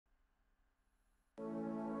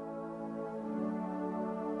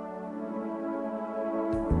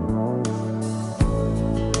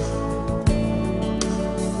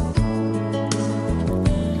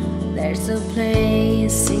There's a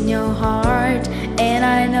place in your heart, and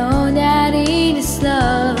I know that it is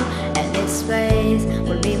love. And this place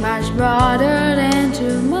will be much broader than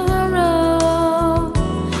tomorrow.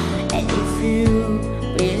 And if you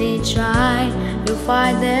really try, you'll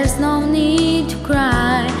find there's no need to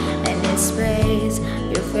cry. And this place,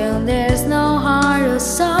 you feel there's no heart or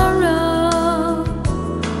sorrow.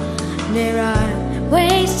 There are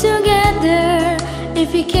ways to get there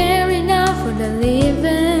if you care enough for the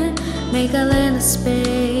living. Make a little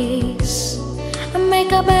space and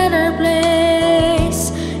make a better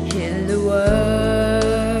place in the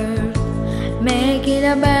world. Make it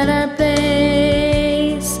a better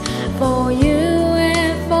place for you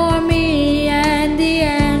and for me and the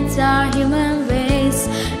entire human race.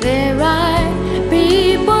 There are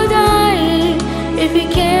people dying if you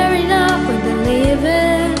care enough for the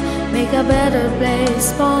living. Make a better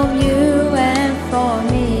place for you and for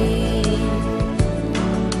me.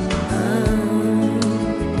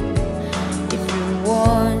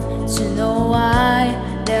 To know why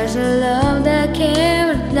there's a love that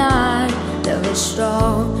can't lie. Love is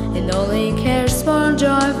strong and only cares for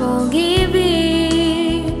joyful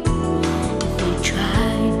giving. If we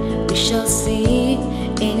try, we shall see.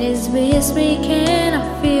 In His bliss we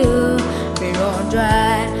cannot feel. We run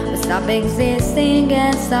dry, we stop existing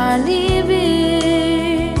and start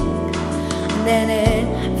living. Then it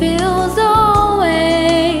feels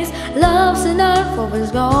always love's enough for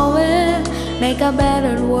what's going. Make a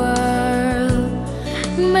better world,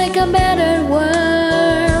 make a better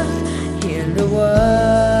world, heal the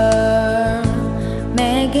world,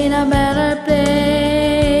 making a better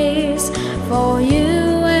place for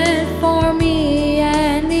you and for me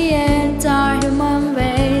and the entire human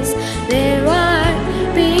race. There are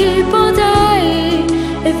people dying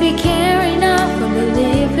if you care enough for the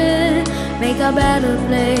living. Make a better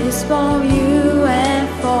place for you and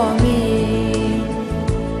for me.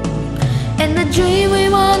 And the dream we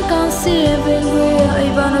want conceiving real,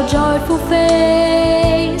 even a joyful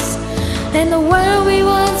face. And the world we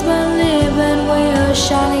once believed in will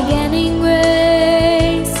shine again in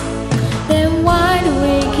grace. Then why do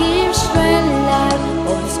we keep stranded life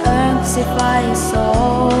on this earth, crucifying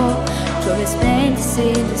soul? Through His pain to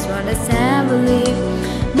see this one that's never believe.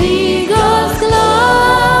 Because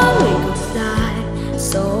love, we could fly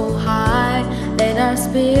so high that our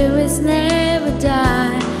spirits never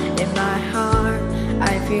die. In my heart,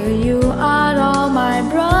 I feel you are all my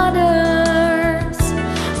brothers.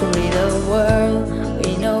 We the world,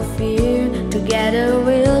 we no fear. Together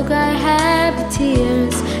we'll cry happy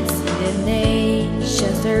tears. See the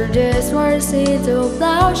nations through this mercy to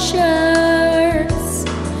plowshares.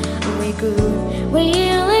 We could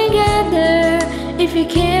really get there if you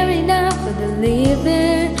care enough for the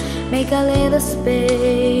living. Make a little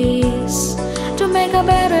space to make a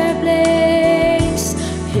better place.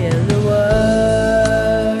 Heal the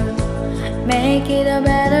world, make it a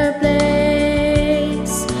better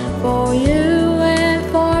place for you and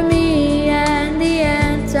for me and the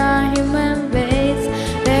entire human race.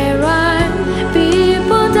 There are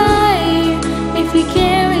people dying if you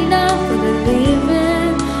care enough for the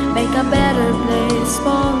living. Make a better place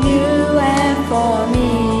for you and for me.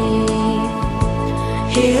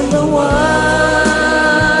 Heal the world.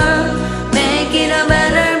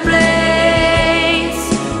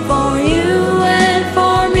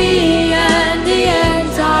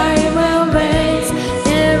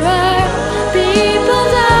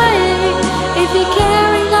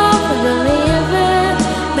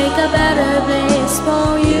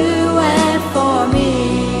 For you and for me.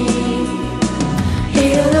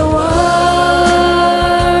 Heal the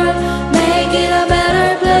world, make it a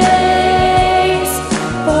better place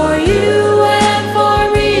for you and for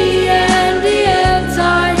me and the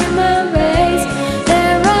entire human race.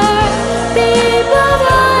 There are people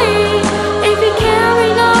dying if you care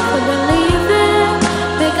enough for the living.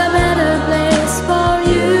 Make a better place for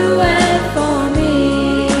you and for me.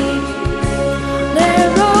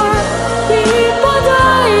 There are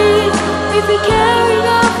if you care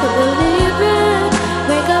enough for the